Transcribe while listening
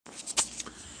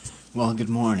Well, good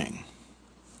morning.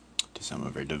 To some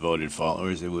of our devoted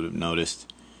followers, they would have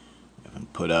noticed we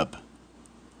haven't put up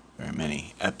very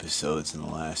many episodes in the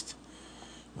last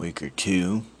week or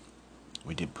two.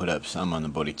 We did put up some on the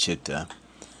bodhicitta,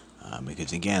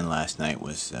 because again, last night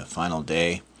was the final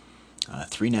day,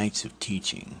 3 nights of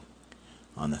teaching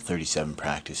on the 37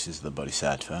 practices of the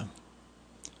Bodhisattva.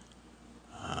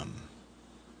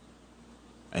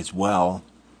 As well,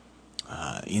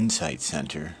 Insight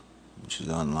Center, which is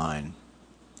online,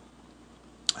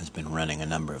 has been running a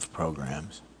number of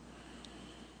programs.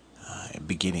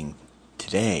 Beginning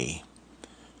today,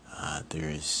 there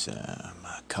is a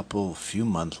few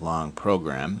month-long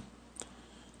program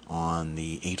on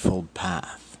the Eightfold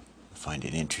Path. I find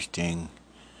it interesting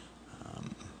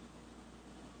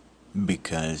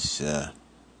because,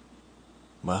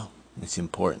 it's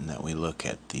important that we look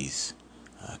at these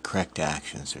correct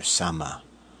actions, or sama,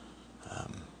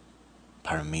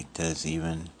 paramitas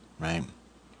even, right?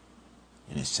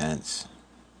 In a sense,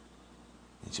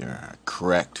 these are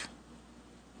correct,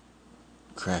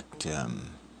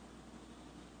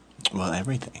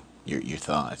 everything. Your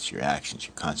thoughts, your actions,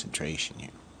 your concentration,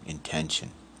 your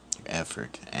intention, your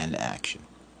effort and action.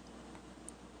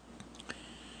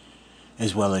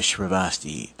 As well as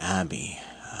Shravasti Abbey,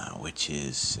 which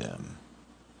is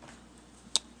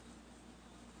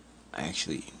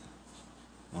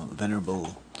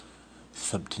Venerable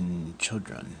Thubten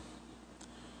Chodron.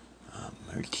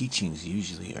 Her teachings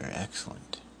usually are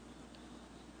excellent,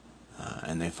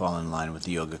 and they fall in line with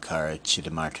the Yogacara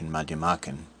Chittamartan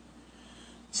Madhyamakan.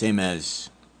 Same as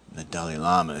the Dalai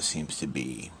Lama seems to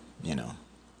be,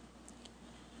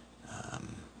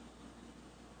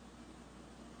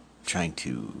 trying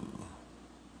to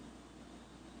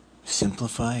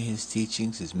simplify his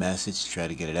teachings, his message, try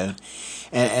to get it out.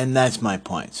 And that's my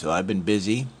point. So I've been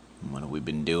busy. What have we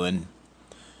been doing?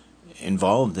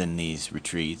 Involved in these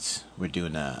retreats. We're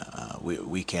doing a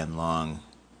weekend-long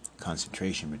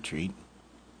concentration retreat.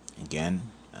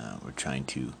 Again, we're trying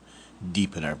to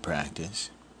deepen our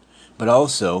practice. But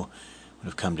also, what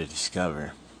I've come to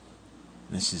discover,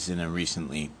 this is in a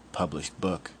recently published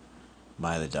book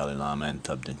by the Dalai Lama and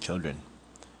Thubten Chodron,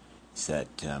 is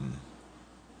that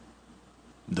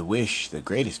the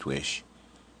greatest wish,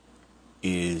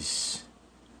 is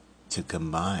to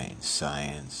combine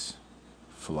science,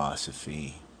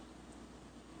 philosophy,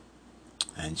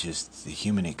 and just the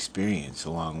human experience,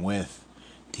 along with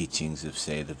teachings of,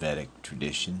 say, the Vedic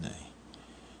tradition,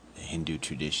 the Hindu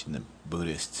tradition, the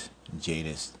Buddhist,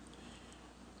 Jainist.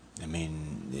 I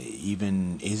mean,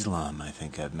 even Islam, I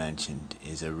think I've mentioned,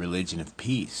 is a religion of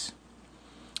peace.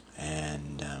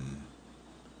 And,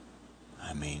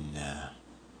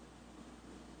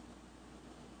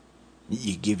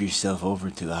 you give yourself over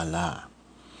to Allah.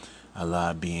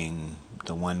 Allah being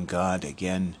the one God,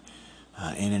 again,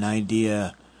 in an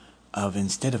idea of,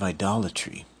 instead of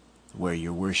idolatry, where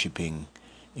you're worshipping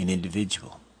an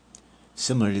individual.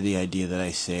 Similar to the idea that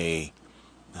I say,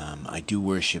 I do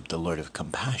worship the Lord of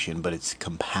compassion, but it's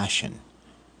compassion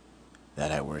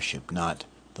that I worship, not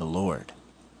the Lord.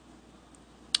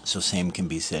 So same can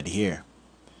be said here.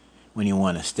 When you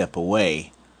want to step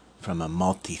away from a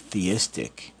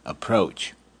multi-theistic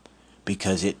approach,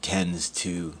 because it tends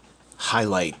to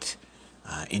highlight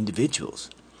individuals.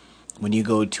 When you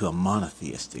go to a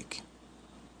monotheistic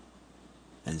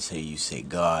and you say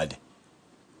God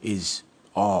is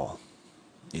all,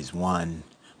 is one,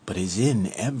 but is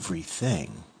in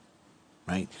everything,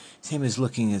 right? Same as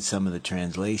looking at some of the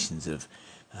translations of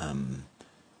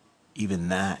even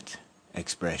that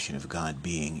expression of God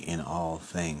being in all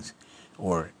things,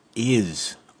 or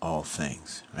is all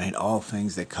things, right? All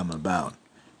things that come about.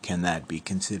 Can that be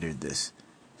considered this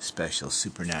special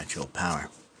supernatural power?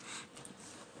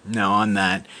 Now, on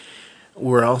that,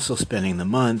 we're also spending the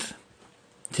month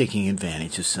taking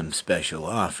advantage of some special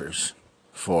offers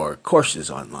for courses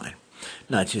online.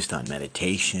 Not just on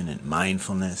meditation and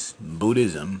mindfulness,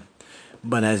 Buddhism,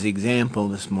 but as example,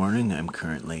 this morning I'm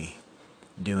currently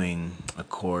doing a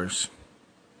course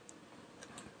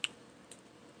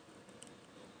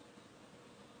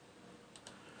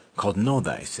called Know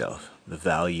Thyself, the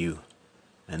Value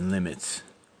and Limits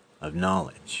of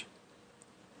Knowledge.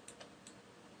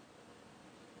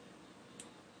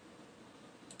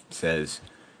 It says,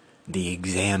 the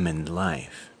examined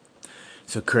life.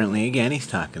 So currently, again, he's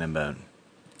talking about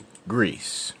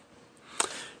Greece.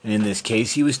 And in this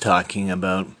case, he was talking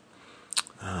about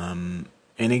an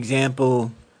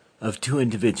example of two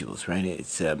individuals, right?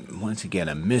 It's, once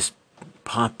again,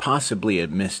 possibly a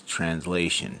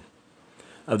mistranslation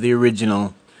of the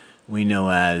original, we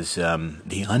know as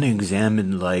the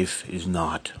unexamined life is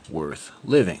not worth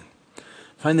living. I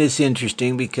find this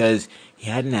interesting because he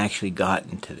hadn't actually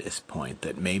gotten to this point,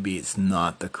 that maybe it's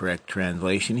not the correct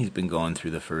translation. He's been going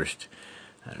through the first,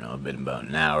 been about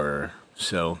an hour or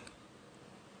so,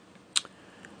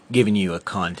 giving you a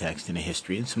context and a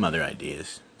history and some other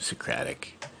ideas,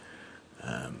 Socratic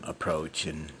approach,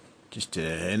 and just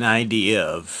an idea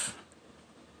of,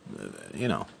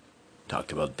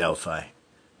 talked about Delphi.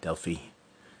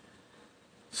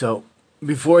 So,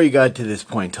 before he got to this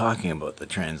point talking about the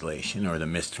translation, or the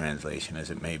mistranslation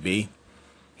as it may be,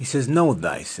 he says, know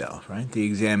thyself, right? The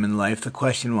examined life. The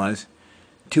question was,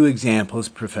 2 examples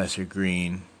Professor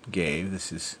Green gave.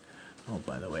 This is,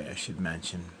 by the way, I should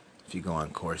mention, if you go on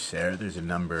Coursera, there's a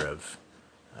number of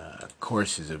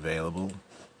courses available.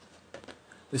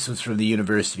 This was from the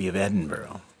University of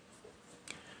Edinburgh.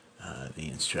 The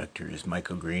instructor is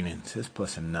Michael Green, and it says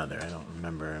plus another. I don't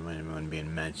remember anyone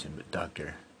being mentioned, but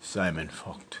Dr. Simon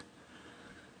Vogt.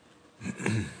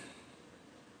 It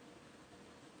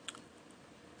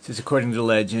says, according to the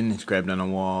legend, inscribed on the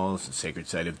walls, the sacred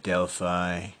site of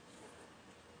Delphi. It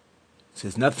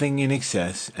says, nothing in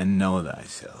excess, and know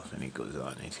thyself. And he goes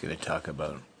on. He's going to talk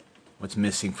about what's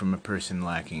missing from a person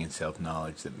lacking in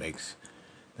self-knowledge that makes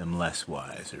them less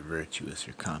wise or virtuous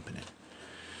or competent.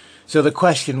 So the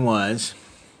question was,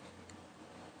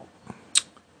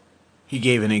 he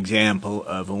gave an example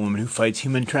of a woman who fights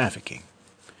human trafficking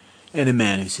and a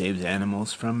man who saves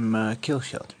animals from kill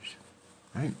shelters.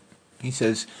 Right? He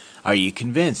says, are you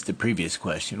convinced? The previous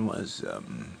question was,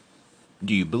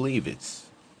 do you believe it's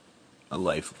a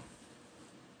life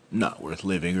not worth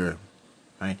living? Or,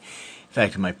 right? In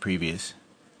fact, in my previous,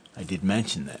 I did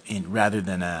mention that rather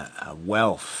than a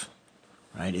wealth,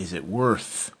 right? Is it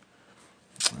worth?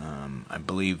 I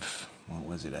believe, what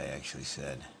was it I actually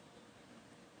said?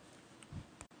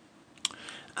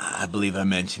 I believe I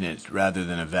mentioned it, rather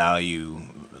than a value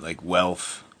like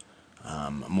wealth,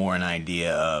 more an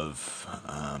idea of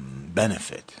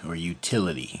benefit or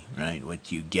utility, right?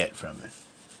 What you get from it,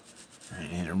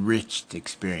 right? An enriched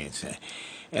experience.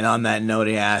 And on that note,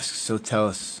 he asks, so tell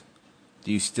us,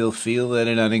 do you still feel that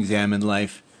an unexamined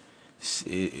life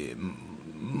it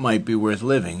might be worth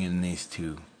living in these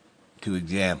two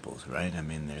examples, right? I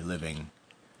mean, they're living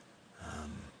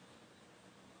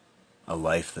a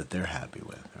life that they're happy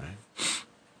with, right?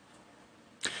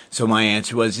 So my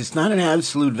answer was, it's not an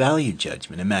absolute value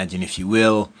judgment. Imagine, if you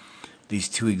will, these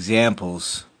 2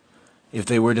 examples, if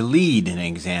they were to lead an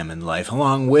examined life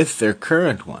along with their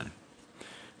current one,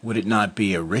 would it not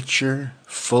be a richer,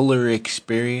 fuller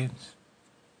experience?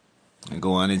 And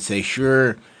go on and say,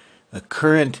 sure,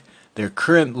 their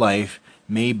current life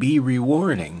may be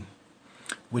rewarding.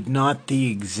 Would not the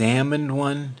examined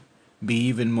one be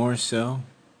even more so?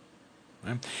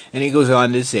 Right? And he goes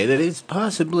on to say that it's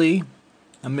possibly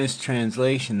a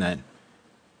mistranslation, that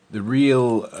the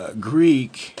real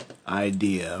Greek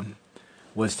idea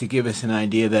was to give us an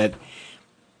idea that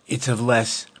it's of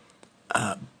less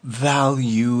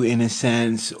value, in a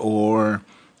sense, or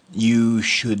you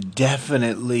should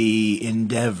definitely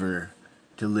endeavor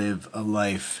to live a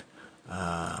life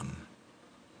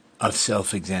of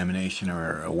self-examination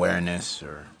or awareness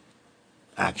or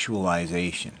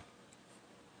actualization.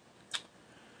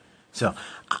 So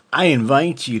I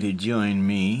invite you to join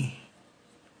me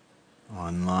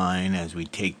online as we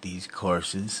take these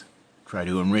courses, try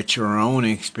to enrich our own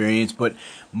experience, but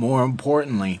more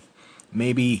importantly,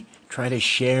 maybe try to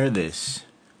share this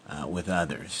with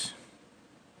others,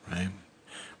 right?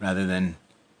 Rather than,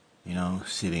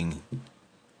 sitting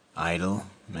idle.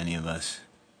 Many of us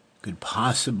could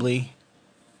possibly,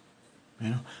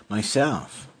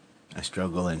 myself, I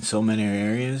struggle in so many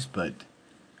areas, but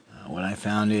what I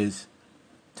found is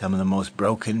some of the most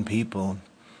broken people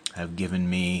have given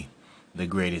me the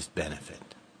greatest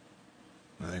benefit,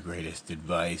 the greatest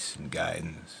advice and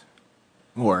guidance.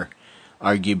 Or,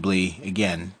 arguably,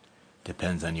 again,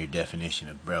 depends on your definition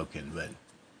of broken, but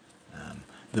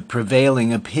the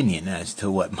prevailing opinion as to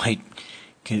what might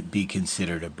be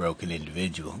considered a broken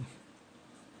individual,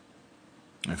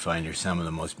 I find are some of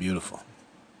the most beautiful.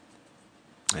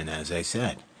 And as I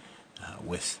said,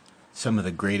 with some of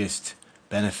the greatest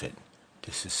benefit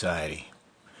to society.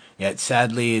 Yet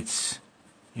sadly, it's,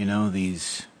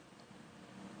 these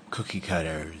cookie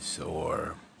cutters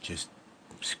or just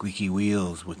squeaky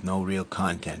wheels with no real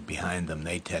content behind them.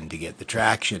 They tend to get the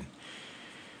traction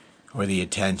or the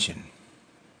attention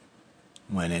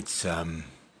when it's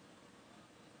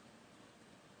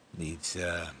these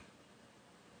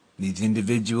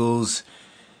individuals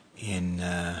in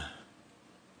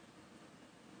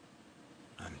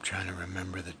I'm trying to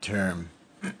remember the term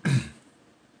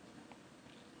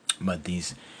But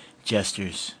these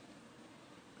jesters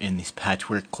in these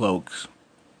patchwork cloaks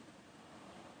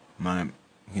are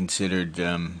considered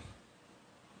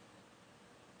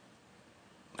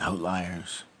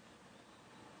outliers,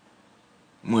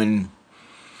 when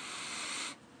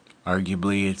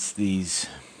arguably it's these,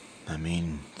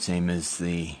 same as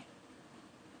the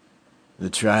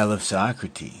trial of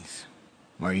Socrates,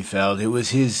 where he felt it was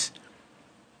his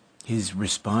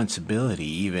responsibility,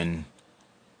 even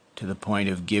to the point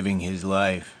of giving his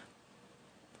life,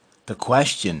 to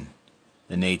question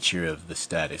the nature of the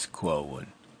status quo, what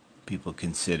people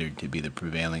considered to be the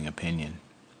prevailing opinion.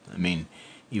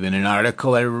 Even an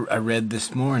article I read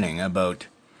this morning about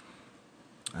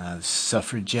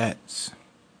suffragettes.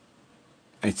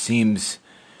 It seems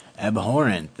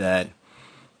abhorrent that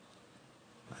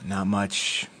not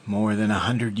much more than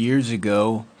 100 years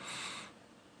ago,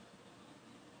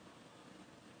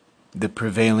 the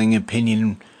prevailing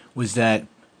opinion was that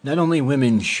not only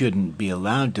women shouldn't be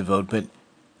allowed to vote, but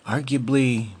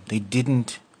arguably they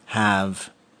didn't have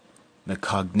the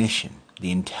cognition,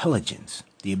 the intelligence,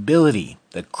 the ability,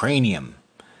 the cranium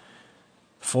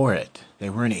for it. They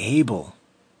weren't able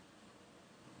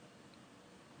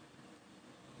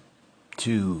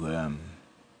to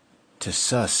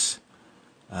suss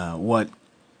what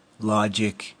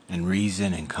logic and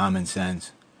reason and common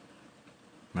sense,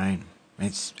 right?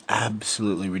 It's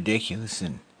absolutely ridiculous,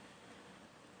 and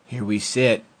here we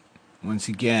sit once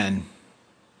again,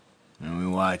 and we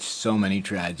watch so many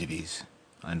tragedies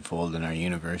unfold in our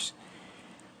universe,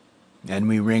 and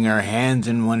we wring our hands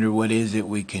and wonder what is it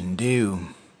we can do.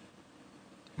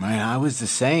 Right? I was the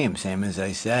same as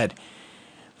I said,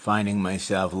 finding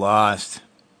myself lost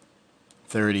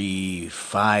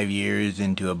 35 years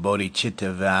into a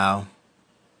bodhicitta vow,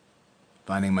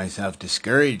 finding myself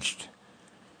discouraged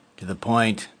to the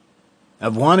point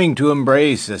of wanting to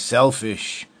embrace a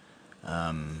selfish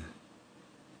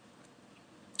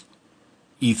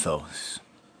ethos,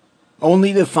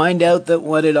 only to find out that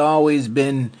what had always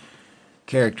been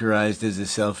characterized as a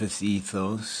selfish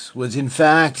ethos was in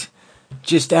fact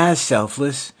just as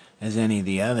selfless as any of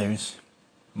the others.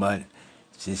 But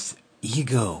it's this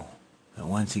ego that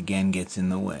once again gets in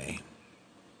the way.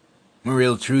 The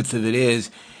real truth of it is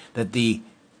that the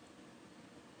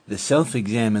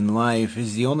self-examined life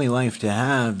is the only life to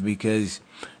have, because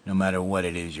no matter what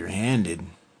it is you're handed,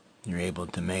 you're able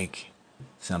to make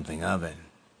something of it.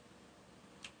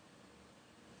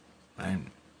 Right?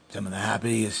 Some of the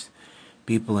happiest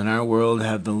people in our world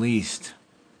have the least.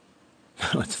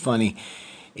 What's funny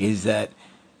is that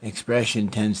expression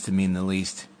tends to mean the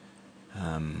least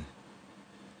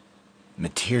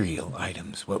material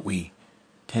items, what we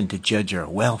tend to judge our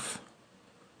wealth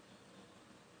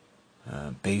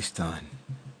based on.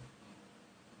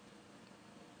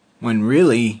 When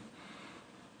really,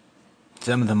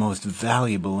 some of the most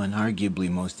valuable and arguably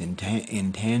most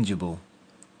intangible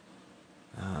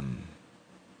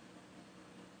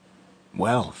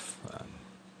wealth,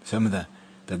 some of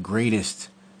the greatest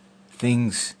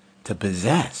things to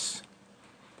possess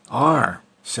are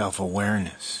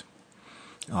self-awareness,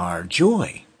 are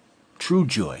joy, true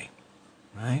joy,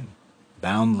 right?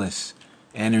 Boundless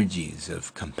energies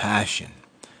of compassion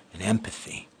and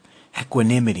empathy,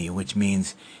 equanimity, which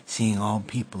means seeing all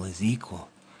people as equal,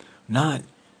 not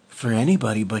for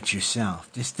anybody but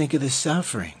yourself. Just think of the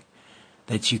suffering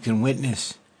that you can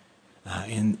witness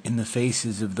in the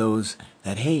faces of those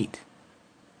that hate,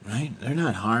 right? They're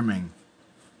not harming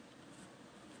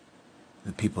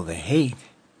the people they hate.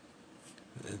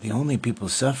 The only people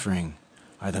suffering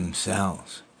are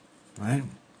themselves, right?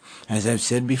 As I've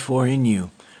said before, in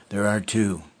you, there are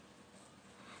two.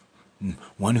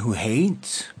 One who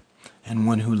hates and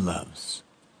one who loves.